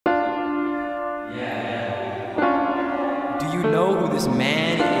this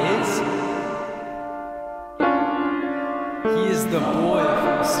man is? He is the boy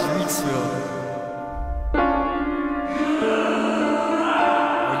from Streetsville.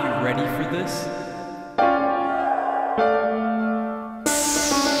 Are you ready for this?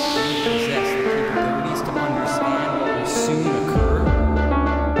 Do you possess the capabilities to understand what will soon occur?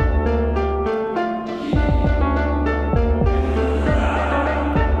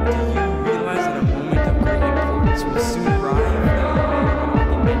 Do you realize that a moment of great importance will soon arrive that you may or may not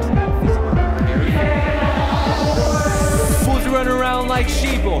be mentally and physically prepared for? Fools run around like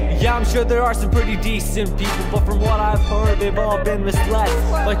sheeple. Yeah, I'm sure there are some pretty decent people, but from what I've heard, they've all been misled.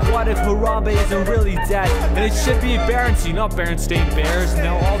 Like, what if Harambe isn't really dead? And it should be Berenstain, not Berenstain Bears.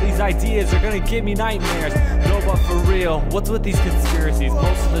 Now all these ideas are gonna give me nightmares. No, but for real, what's with these conspiracies?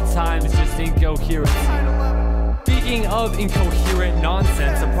 Most of the time it's just incoherence. Speaking of incoherent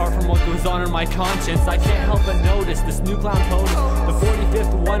nonsense, apart from what goes on in my conscience, I can't help but notice this new clown POTUS, the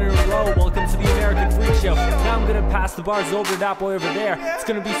 45th one in a row. Welcome to the American Freak Show. Now I'm gonna pass the bars over to that boy over there. It's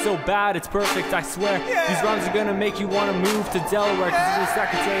gonna be so bad, it's perfect, I swear. These rhymes are gonna make you wanna move to Delaware, cause he's the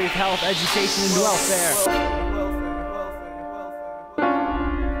Secretary of Health, Education, and Welfare.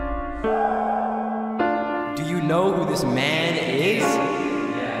 Do you know who this man is?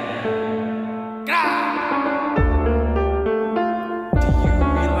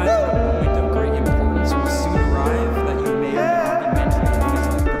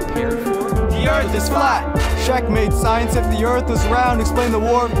 Is flat. Checkmate, science. If the earth was round, explain the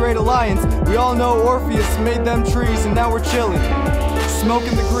War of Great Alliance. We all know Orpheus made them trees and now we're chilling,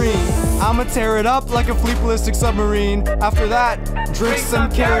 smoking the green. I'ma tear it up like a fleet ballistic submarine. After that, drink some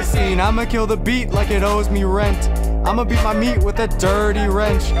kerosene. I'ma kill the beat like it owes me rent. I'ma beat my meat with a dirty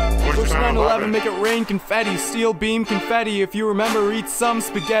wrench. Push 9/11, make it rain confetti. Steel beam confetti. If you remember, eat some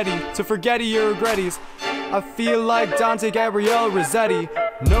spaghetti to forget your regretties. I feel like Dante Gabriel Rossetti.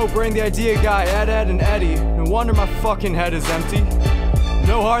 No brain, the idea guy, Ed and Eddie. No wonder my fucking head is empty.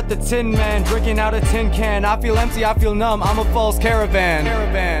 No heart, the Tin Man, drinking out a tin can. I feel empty, I feel numb, I'm a false caravan.